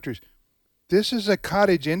 26 countries. This is a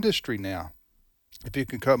cottage industry now. If you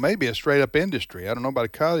can call it maybe a straight-up industry. I don't know about a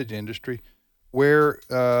cottage industry, where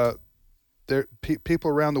people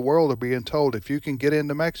around the world are being told, if you can get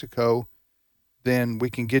into Mexico, then we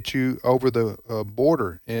can get you over the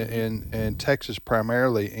border in Texas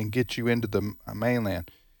primarily and get you into the mainland.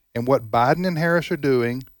 And what Biden and Harris are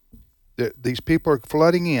doing, these people are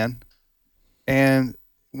flooding in, and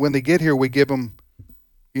when they get here, we give them,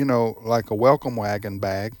 like a welcome wagon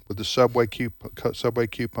bag with the subway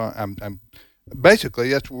coupon. Basically,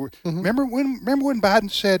 that's what remember when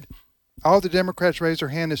Biden said, all the Democrats raised their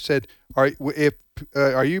hand and said,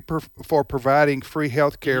 are you for providing free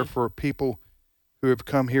health care for people who have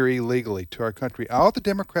come here illegally to our country? All the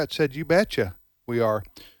Democrats said, you betcha we are.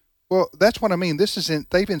 Well, that's what I mean. They've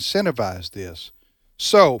incentivized this.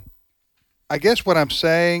 So I guess what I'm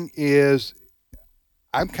saying is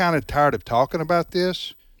I'm kind of tired of talking about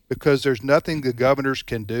this because there's nothing the governors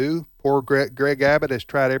can do. Poor Greg Abbott has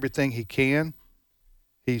tried everything he can.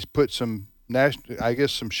 He's put some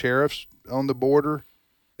sheriffs on the border.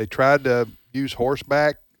 They tried to use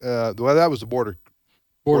horseback. That was the Border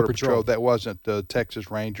Patrol. That wasn't the Texas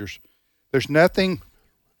Rangers. There's nothing.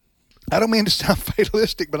 I don't mean to sound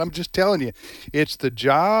fatalistic, but I'm just telling you, it's the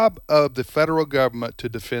job of the federal government to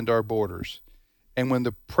defend our borders. And when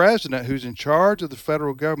the president, who's in charge of the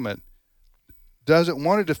federal government, doesn't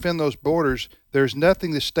want to defend those borders, there's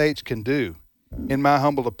nothing the states can do, in my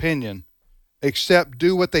humble opinion, except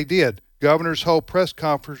do what they did. Governors hold press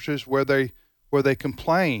conferences where they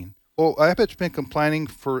complain. Well, Abbott's been complaining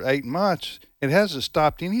for 8 months. It hasn't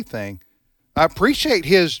stopped anything. I appreciate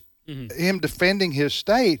him defending his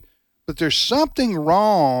state, but there's something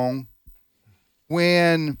wrong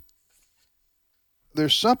when the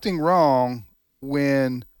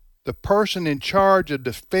person in charge of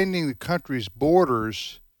defending the country's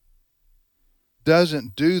borders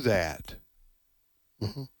doesn't do that,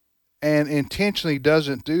 and intentionally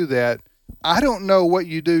doesn't do that. I don't know what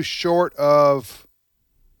you do short of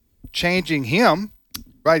changing him,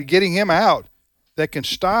 right, getting him out, that can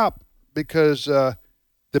stop, because the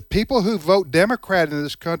people who vote Democrat in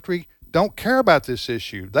this country don't care about this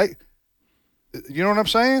issue. You know what I'm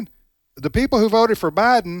saying? The people who voted for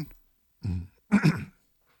Biden,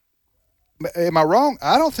 am I wrong?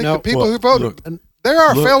 I don't think the people who voted, they're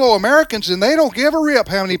our fellow Americans, and they don't give a rip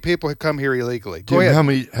how many people have come here illegally. Go ahead.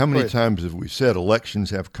 How many times have we said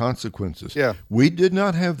elections have consequences? Yeah. We did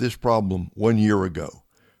not have this problem 1 year ago.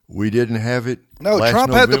 We didn't have it. No, last Trump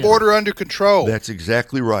November. had the border under control. That's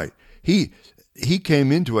exactly right. He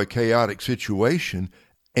came into a chaotic situation,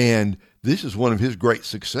 and this is one of his great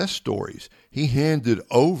success stories. He handed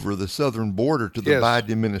over the southern border to the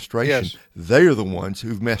Biden administration. Yes. They are the ones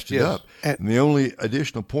who've messed it Yes. up. And the only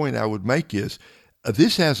additional point I would make is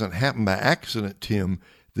this hasn't happened by accident, Tim.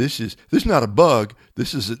 This is not a bug.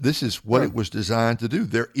 This is what it was designed to do.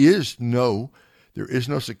 There is no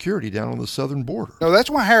security down on the southern border. No, that's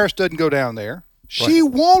why Harris doesn't go down there. She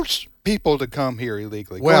wants people to come here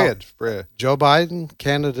illegally. Go ahead, Fred. Joe Biden,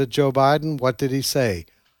 candidate Joe Biden, what did he say?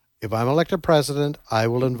 If I'm elected president, I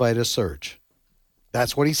will invite a surge.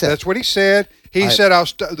 That's what he said. That's what he said. He said,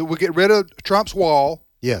 we'll get rid of Trump's wall.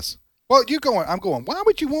 Yes. Well, I'm going, why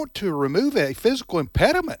would you want to remove a physical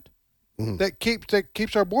impediment that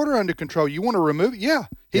keeps our border under control? You want to remove it? Yeah.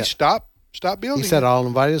 Stop building. He said, it. I'll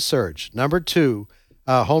invite a surge. Number two,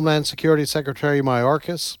 Homeland Security Secretary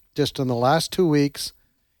Mayorkas, just in the last 2 weeks,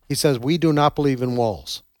 he says, we do not believe in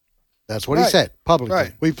walls. That's what he said publicly.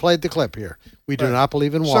 Right. We played the clip here. We do not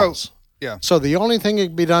believe in walls. So the only thing that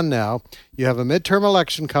can be done now, you have a midterm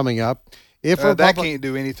election coming up. If that can't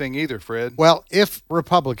do anything either, Fred. Well, if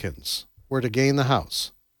Republicans were to gain the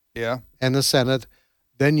House and the Senate,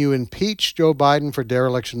 then you impeach Joe Biden for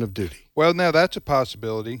dereliction of duty. Well, now that's a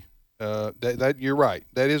possibility. That you're right.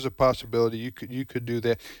 That is a possibility. You could do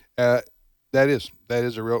that. That is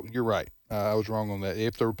a real. You're right. I was wrong on that.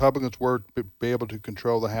 If the Republicans were to be able to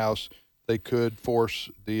control the House, they could force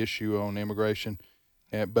the issue on immigration.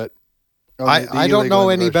 But I don't know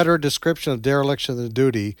any better description of dereliction of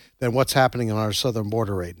duty than what's happening on our southern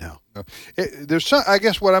border right now. No. I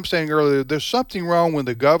guess what I'm saying earlier, there's something wrong when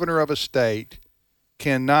the governor of a state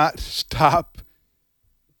cannot stop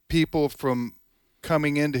people from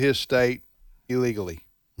coming into his state illegally.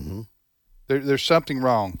 Mm-hmm. There's something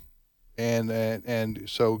wrong. And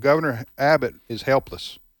so Governor Abbott is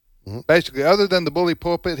helpless. Mm-hmm. Basically, other than the bully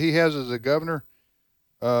pulpit he has as a governor,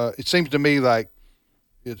 it seems to me like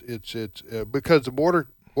it's because the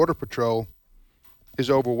border patrol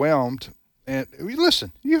is overwhelmed. And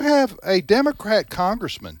listen, you have a Democrat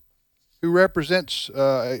congressman who represents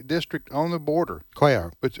a district on the border.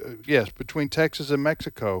 Cuellar. But yes, between Texas and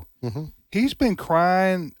Mexico. Mm-hmm. He's been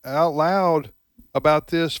crying out loud about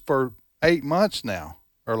this for 8 months now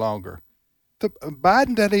or longer.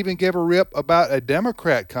 Biden doesn't even give a rip about a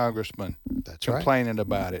Democrat congressman complaining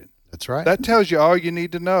about it. That's right. That tells you all you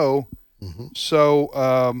need to know. Mm-hmm. So,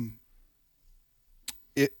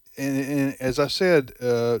 and as I said,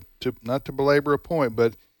 not to belabor a point,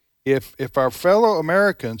 but if our fellow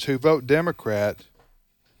Americans who vote Democrat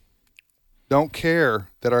don't care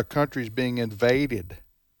that our country is being invaded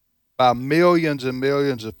by millions and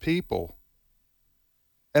millions of people,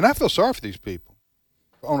 and I feel sorry for these people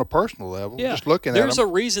on a personal level, just looking at them. There's a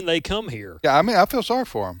reason they come here. Yeah, I mean, I feel sorry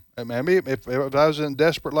for them. I mean, if I was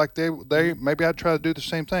desperate like they maybe I'd try to do the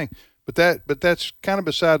same thing. But that's kind of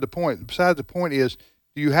beside the point. Beside the point is,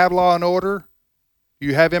 do you have law and order? Do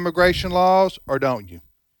you have immigration laws, or don't you?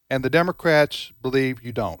 And the Democrats believe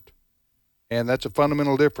you don't. And that's a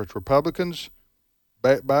fundamental difference. Republicans,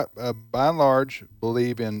 by and large,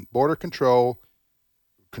 believe in border control,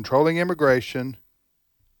 controlling immigration.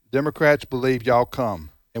 Democrats believe y'all come,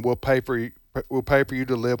 and we'll pay for you. We'll pay for you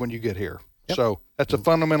to live when you get here. Yep. So that's a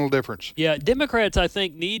fundamental difference. Yeah, Democrats, I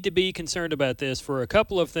think, need to be concerned about this for a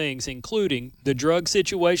couple of things, including the drug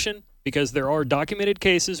situation, because there are documented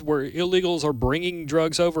cases where illegals are bringing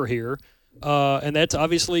drugs over here, and that's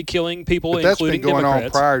obviously killing people, but that's including been going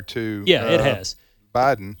Democrats. on prior to it has.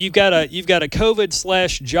 Biden. You've got a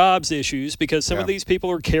COVID/jobs issues because some of these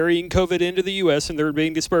people are carrying COVID into the U.S. and they're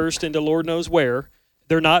being dispersed into Lord knows where.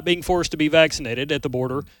 They're not being forced to be vaccinated at the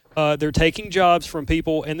border. They're taking jobs from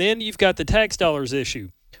people. And then you've got the tax dollars issue.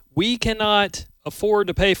 We cannot afford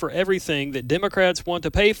to pay for everything that Democrats want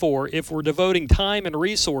to pay for if we're devoting time and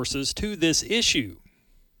resources to this issue.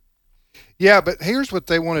 Yeah, but here's what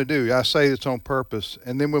they want to do. I say it's on purpose,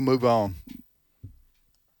 and then we'll move on.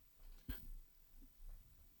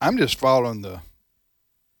 I'm just following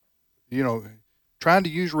trying to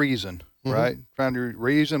use reason, right? Trying to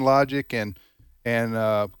reason, logic, and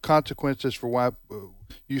consequences for why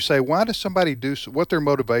you say, why does somebody do what their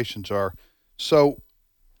motivations are. So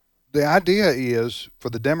the idea is for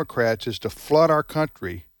the Democrats is to flood our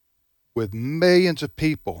country with millions of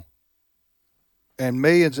people and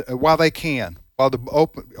millions while they can,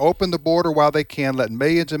 open the border while they can, let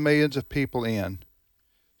millions and millions of people in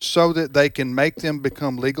so that they can make them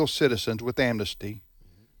become legal citizens with amnesty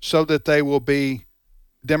so that they will be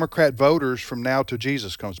Democrat voters from now till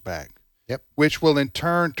Jesus comes back. Yep. Which will in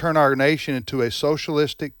turn turn our nation into a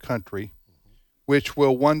socialistic country, which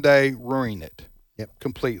will one day ruin it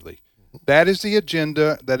completely. That is the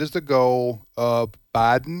agenda. That is the goal of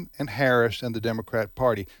Biden and Harris and the Democrat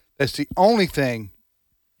Party. That's the only thing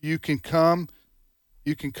you can come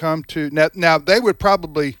to. Now they would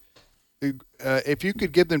probably, if you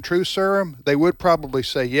could give them truth serum, they would probably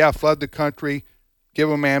say, yeah, flood the country, give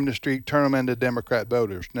them amnesty, turn them into Democrat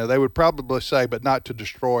voters. Now, they would probably say, but not to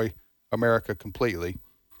destroy America completely.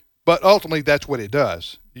 But ultimately, that's what it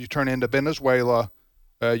does. You turn into Venezuela.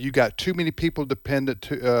 You got too many people dependent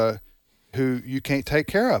who you can't take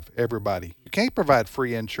care of everybody. You can't provide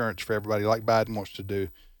free insurance for everybody like Biden wants to do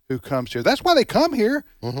who comes here. That's why they come here.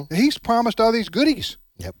 Mm-hmm. He's promised all these goodies.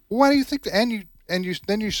 Yep. Why do you think that? Then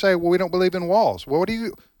you say, well, we don't believe in walls. Well, what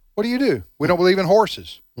do you do? We don't believe in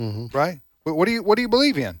horses, right? What do you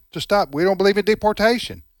believe in to stop? We don't believe in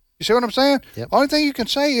deportation. You see what I'm saying? Yep. Only thing you can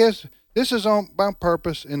say is this is on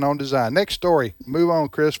purpose and on design. Next story. Move on,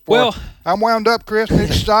 Chris. I'm wound up, Chris. Need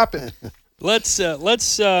to stop it. Let's do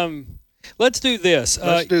this.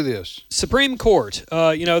 Let's do this. Supreme Court.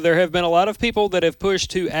 There have been a lot of people that have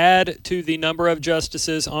pushed to add to the number of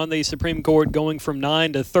justices on the Supreme Court, going from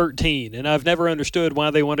 9 to 13. And I've never understood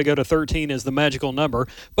why they want to go to 13 as the magical number.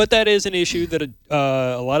 But that is an issue that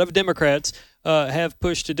a lot of Democrats have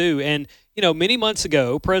pushed to do. And, many months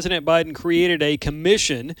ago, President Biden created a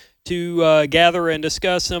commission to gather and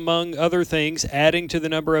discuss, among other things, adding to the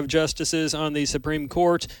number of justices on the Supreme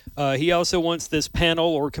Court. He also wants this panel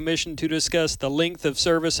or commission to discuss the length of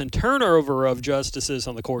service and turnover of justices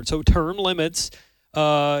on the court, so term limits.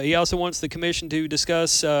 He also wants the commission to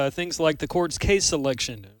discuss things like the court's case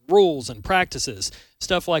selection, rules and practices,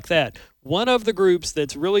 stuff like that. One of the groups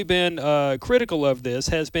that's really been critical of this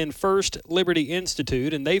has been First Liberty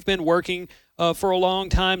Institute, and they've been working for a long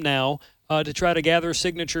time now to try to gather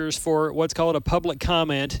signatures for what's called a public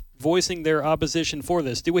comment, voicing their opposition for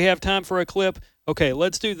this. Do we have time for a clip? Okay,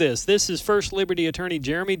 let's do this. This is First Liberty attorney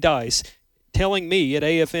Jeremy Dice telling me at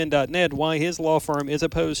AFN.net why his law firm is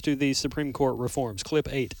opposed to the Supreme Court reforms. Clip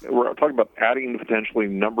 8. We're talking about adding potentially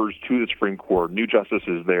numbers to the Supreme Court, new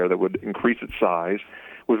justices there that would increase its size,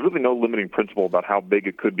 with really no limiting principle about how big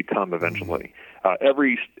it could become eventually.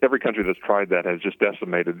 Every country that's tried that has just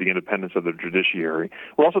decimated the independence of the judiciary.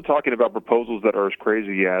 We're also talking about proposals that are as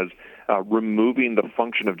crazy as removing the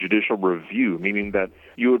function of judicial review, meaning that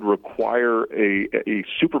you would require a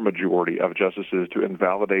supermajority of justices to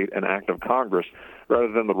invalidate an act of Congress rather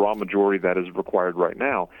than the raw majority that is required right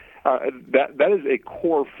now. That is a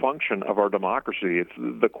core function of our democracy. It's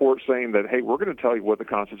the court saying that, hey, we're going to tell you what the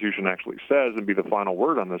Constitution actually says and be the final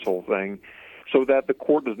word on this whole thing so that the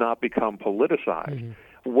court does not become politicized. Mm-hmm.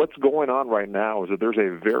 What's going on right now is that there's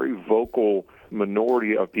a very vocal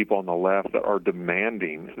minority of people on the left that are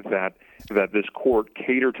demanding that this court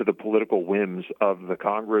cater to the political whims of the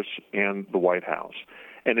Congress and the White House.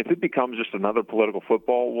 And if it becomes just another political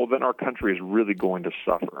football, well, then our country is really going to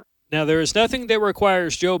suffer. Now, there is nothing that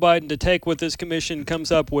requires Joe Biden to take what this commission comes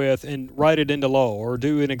up with and write it into law or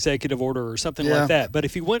do an executive order or something like that. But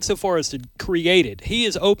if he went so far as to create it, he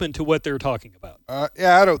is open to what they're talking about. I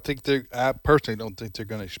personally don't think they're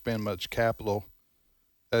going to spend much capital.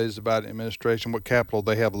 That is about administration, what capital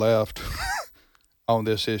they have left on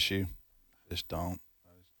this issue. I just don't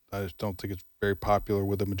think it's very popular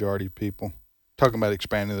with the majority of people. Talking about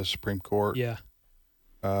expanding the Supreme Court. Yeah.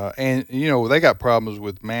 And, they got problems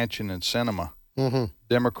with Manchin and Sinema. Mm-hmm.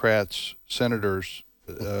 Democrats, senators,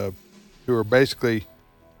 who are basically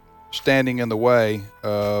standing in the way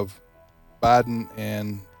of Biden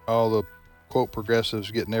and all the, quote, progressives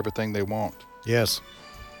getting everything they want. Yes.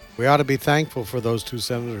 We ought to be thankful for those two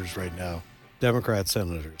senators right now, Democrat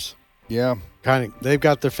senators. Yeah. They've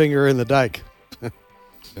got their finger in the dike.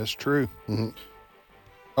 That's true. Mm-hmm.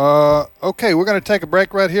 Okay, we're going to take a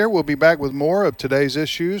break right here. We'll be back with more of today's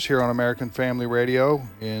issues here on American Family Radio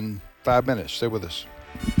in 5 minutes. Stay with us.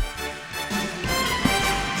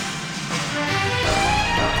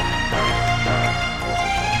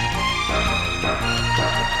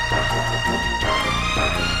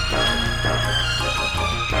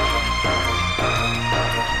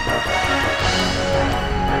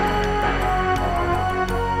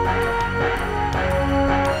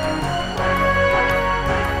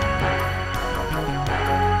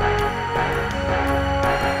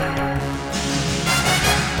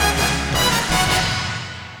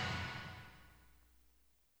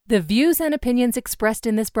 The views and opinions expressed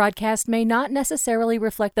in this broadcast may not necessarily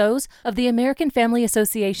reflect those of the American Family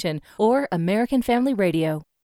Association or American Family Radio.